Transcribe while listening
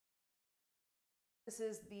This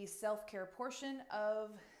is the self-care portion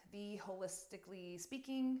of the Holistically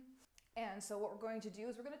Speaking. And so what we're going to do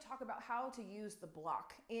is we're going to talk about how to use the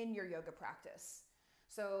block in your yoga practice.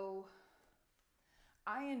 So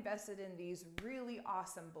I invested in these really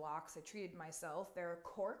awesome blocks. I treated myself. They're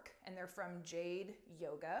cork and they're from Jade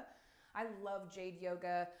Yoga. I love Jade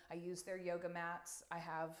Yoga. I use their yoga mats. I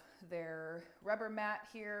have their rubber mat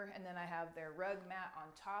here, and then I have their rug mat on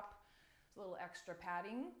top. It's a little extra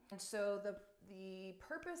padding. And so the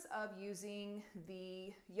purpose of using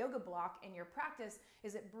the yoga block in your practice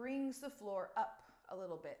is it brings the floor up a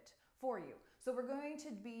little bit for you. So we're going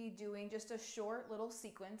to be doing just a short little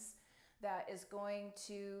sequence that is going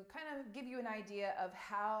to kind of give you an idea of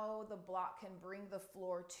how the block can bring the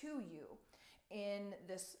floor to you in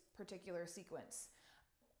this particular sequence.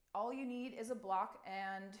 All you need is a block,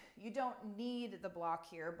 and you don't need the block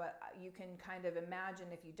here, but you can kind of imagine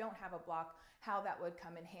if you don't have a block, how that would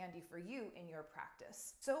come in handy for you in your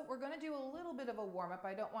practice. So we're gonna do a little bit of a warm-up.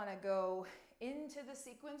 I don't wanna go into the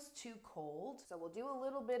sequence too cold. So we'll do a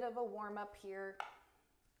little bit of a warm-up here.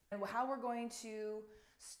 And how we're going to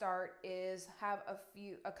start is have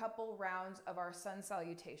a couple rounds of our sun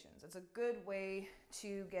salutations. It's a good way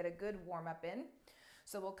to get a good warm-up in.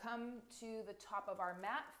 So we'll come to the top of our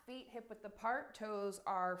mat, feet hip width apart, toes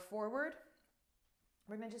are forward.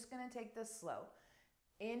 We're just gonna take this slow.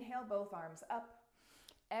 Inhale, both arms up.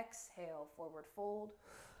 Exhale, forward fold.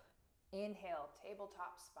 Inhale,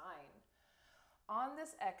 tabletop spine. On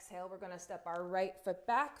this exhale, we're gonna step our right foot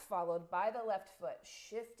back, followed by the left foot,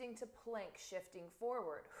 shifting to plank, shifting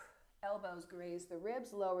forward. Elbows graze the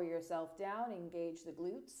ribs, lower yourself down, engage the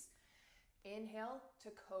glutes. Inhale to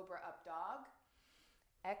cobra up dog.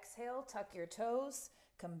 Exhale, tuck your toes,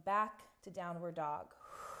 come back to downward dog.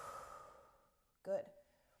 Good.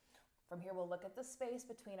 From here, we'll look at the space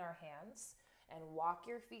between our hands and walk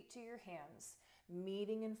your feet to your hands,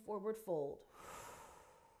 meeting in forward fold.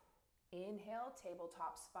 Inhale,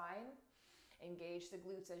 tabletop spine. Engage the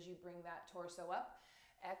glutes as you bring that torso up.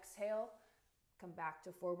 Exhale, come back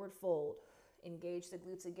to forward fold. Engage the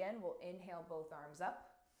glutes again. We'll inhale, both arms up.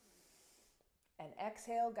 And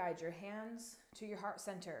exhale, guide your hands to your heart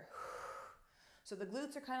center. So the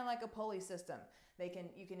glutes are kind of like a pulley system.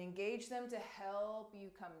 You can engage them to help you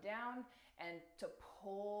come down and to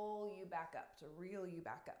pull you back up, to reel you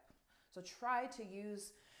back up. So try to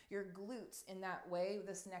use your glutes in that way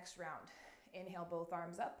this next round. Inhale, both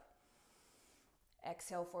arms up.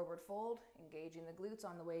 Exhale, forward fold, engaging the glutes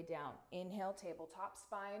on the way down. Inhale, tabletop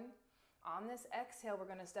spine. On this exhale, we're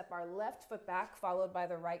gonna step our left foot back, followed by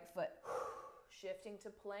the right foot. Shifting to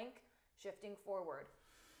plank, shifting forward.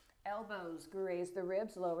 Elbows graze the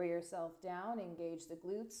ribs, lower yourself down, engage the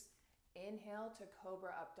glutes. Inhale to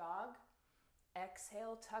cobra up dog.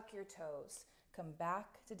 Exhale, tuck your toes. Come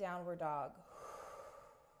back to downward dog.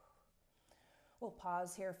 We'll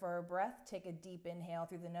pause here for a breath. Take a deep inhale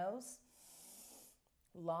through the nose.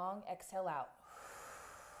 Long exhale out.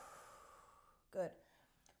 Good.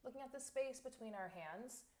 Looking at the space between our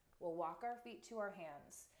hands, we'll walk our feet to our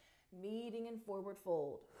hands, meeting in forward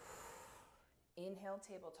fold. Inhale,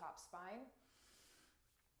 tabletop spine.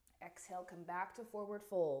 Exhale, come back to forward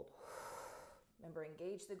fold. Remember,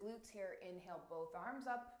 engage the glutes here. Inhale, both arms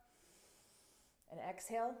up. And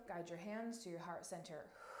exhale, guide your hands to your heart center.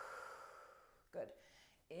 Good.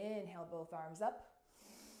 Inhale, both arms up.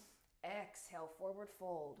 Exhale, forward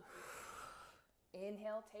fold.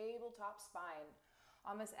 Inhale, tabletop spine.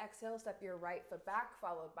 On this exhale, step your right foot back,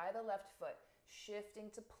 followed by the left foot. Shifting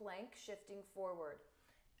to plank, shifting forward.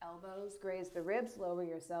 Elbows graze the ribs, lower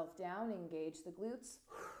yourself down, engage the glutes.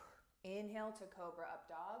 Inhale to cobra up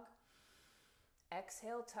dog.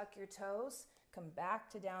 Exhale, tuck your toes, come back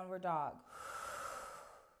to downward dog.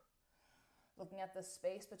 Looking at the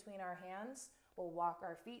space between our hands, we'll walk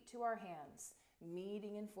our feet to our hands,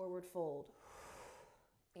 meeting in forward fold.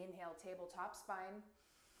 Inhale, tabletop spine.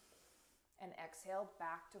 And exhale,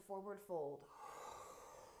 back to forward fold.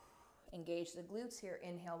 Engage the glutes here.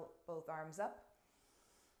 Inhale, both arms up.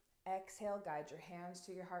 Exhale, guide your hands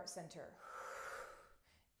to your heart center.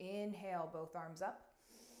 Inhale, both arms up.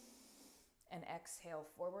 And exhale,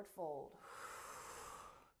 forward fold.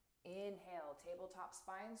 Inhale, tabletop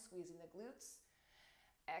spine, squeezing the glutes.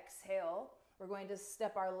 Exhale, we're going to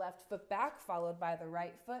step our left foot back, followed by the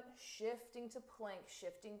right foot, shifting to plank,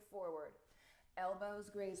 shifting forward.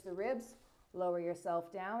 Elbows graze the ribs, lower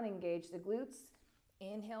yourself down, engage the glutes.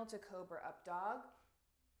 Inhale to cobra up dog.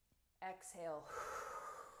 Exhale,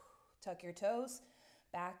 tuck your toes,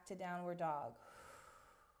 back to downward dog.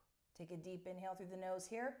 Take a deep inhale through the nose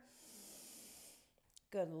here.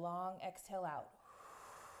 Good, long exhale out.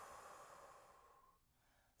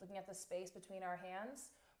 Looking at the space between our hands,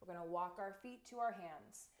 we're going to walk our feet to our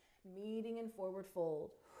hands, meeting in forward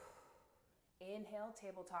fold. Inhale,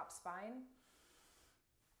 tabletop spine.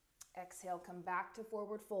 Exhale, come back to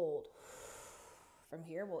forward fold. From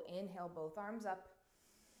here, we'll inhale both arms up.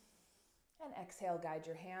 And exhale, guide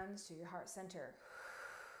your hands to your heart center.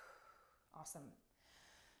 Awesome.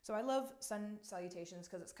 So I love sun salutations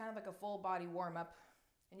because it's kind of like a full body warm up.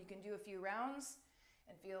 And you can do a few rounds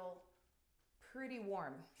and feel pretty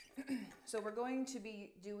warm. So we're going to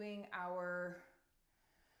be doing our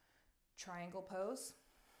triangle pose.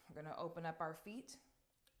 We're going to open up our feet.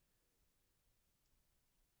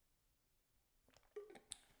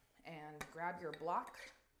 And grab your block.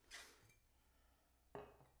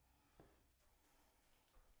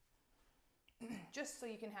 Just so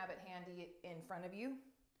you can have it handy in front of you.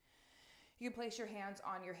 You can place your hands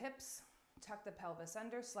on your hips, tuck the pelvis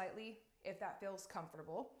under slightly if that feels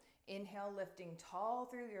comfortable. Inhale, lifting tall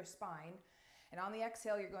through your spine. And on the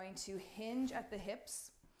exhale, you're going to hinge at the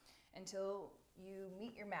hips until you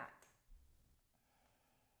meet your mat.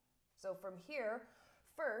 So from here,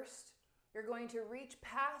 first, you're going to reach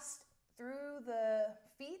past through the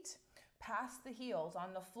feet, past the heels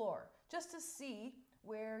on the floor, just to see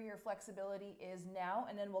where your flexibility is now,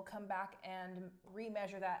 and then we'll come back and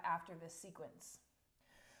remeasure that after this sequence.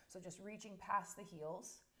 So just reaching past the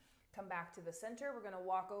heels, come back to the center. We're gonna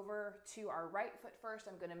walk over to our right foot first.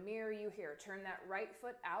 I'm gonna mirror you here. Turn that right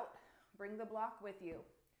foot out, bring the block with you.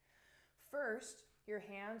 First, your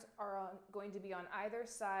hands are going to be on either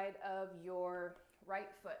side of your right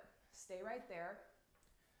foot. Stay right there.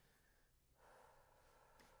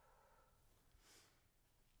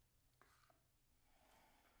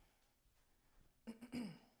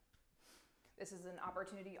 This is an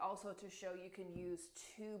opportunity also to show you can use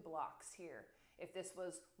 2 blocks here if this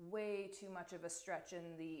was way too much of a stretch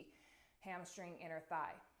in the hamstring inner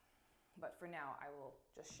thigh. But for now, I will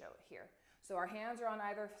just show it here. So our hands are on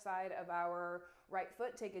either side of our right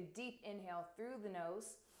foot. Take a deep inhale through the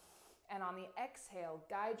nose. And on the exhale,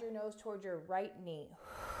 guide your nose towards your right knee.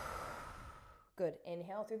 Good.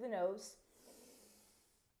 Inhale through the nose.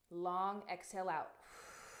 Long exhale out.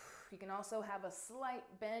 You can also have a slight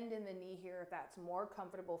bend in the knee here if that's more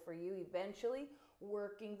comfortable for you. Eventually,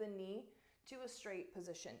 working the knee to a straight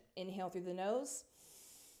position. Inhale through the nose.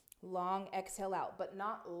 Long exhale out, but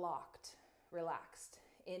not locked. Relaxed.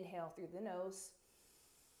 Inhale through the nose.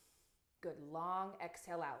 Good. Long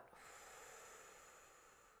exhale out.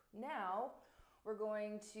 Now, we're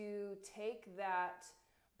going to take that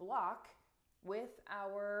block with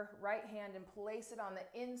our right hand and place it on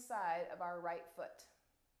the inside of our right foot.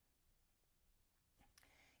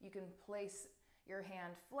 You can place your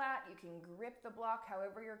hand flat, you can grip the block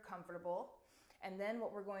however you're comfortable. And then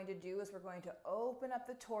what we're going to do is we're going to open up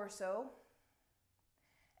the torso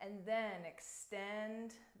and then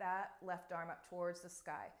extend that left arm up towards the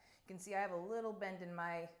sky. You can see I have a little bend in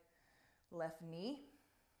my left knee.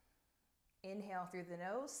 Inhale through the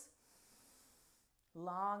nose.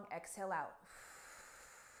 Long exhale out.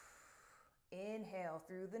 Inhale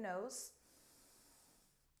through the nose.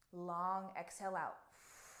 Long exhale out.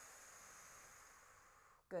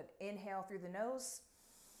 Good. Inhale through the nose.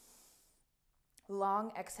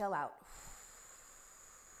 Long exhale out.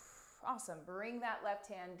 Awesome. Bring that left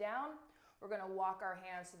hand down. We're going to walk our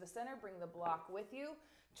hands to the center. Bring the block with you.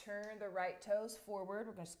 Turn the right toes forward.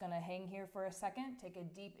 We're just going to hang here for a second. Take a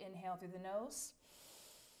deep inhale through the nose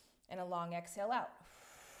and a long exhale out.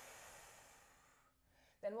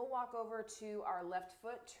 Then we'll walk over to our left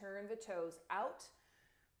foot. Turn the toes out.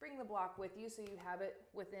 Bring the block with you so you have it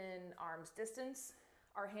within arm's distance.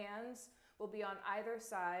 Our hands will be on either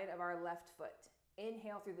side of our left foot.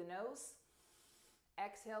 Inhale through the nose.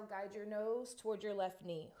 Exhale, guide your nose toward your left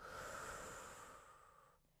knee.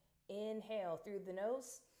 Inhale through the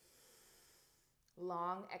nose.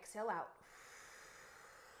 Long exhale out.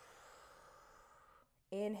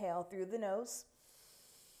 Inhale through the nose.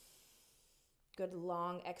 Good.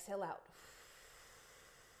 Long exhale out.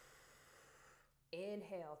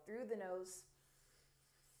 Inhale through the nose.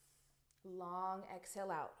 Long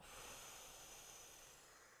exhale out.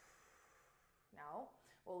 Now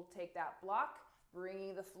we'll take that block,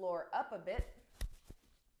 bringing the floor up a bit,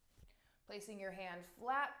 placing your hand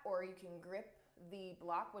flat, or you can grip the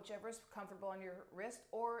block, whichever is comfortable on your wrist,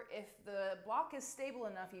 or if the block is stable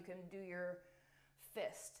enough, you can do your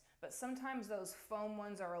fist. But sometimes those foam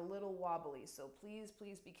ones are a little wobbly, so please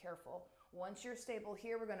be careful. Once you're stable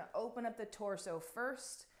here, we're going to open up the torso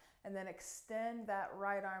first and then extend that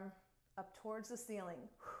right arm up towards the ceiling.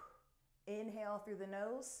 Inhale through the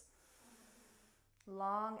nose.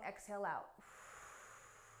 Long exhale out.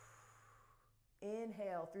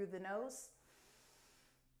 Inhale through the nose.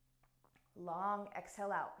 Long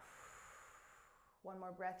exhale out. One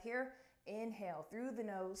more breath here. Inhale through the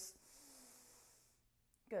nose.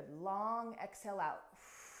 Good. Long exhale out.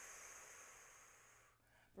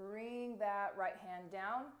 Bring that right hand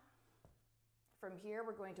down. From here,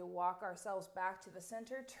 we're going to walk ourselves back to the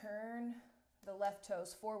center. Turn the left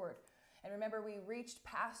toes forward. And remember, we reached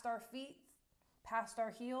past our feet, past our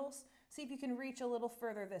heels. See if you can reach a little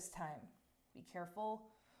further this time. Be careful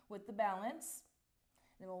with the balance.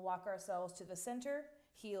 Then we'll walk ourselves to the center,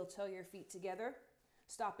 heel toe your feet together,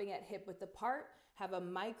 stopping at hip width apart. Have a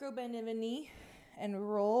micro bend in the knee and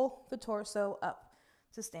roll the torso up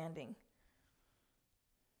to standing.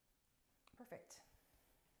 Perfect.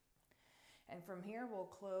 And from here, we'll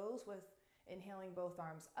close with inhaling both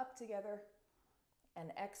arms up together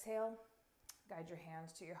and exhale. Guide your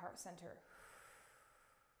hands to your heart center.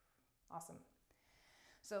 Awesome.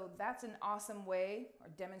 So that's an awesome way or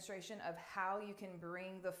demonstration of how you can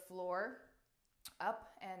bring the floor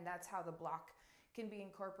up, and that's how the block can be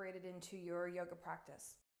incorporated into your yoga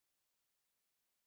practice.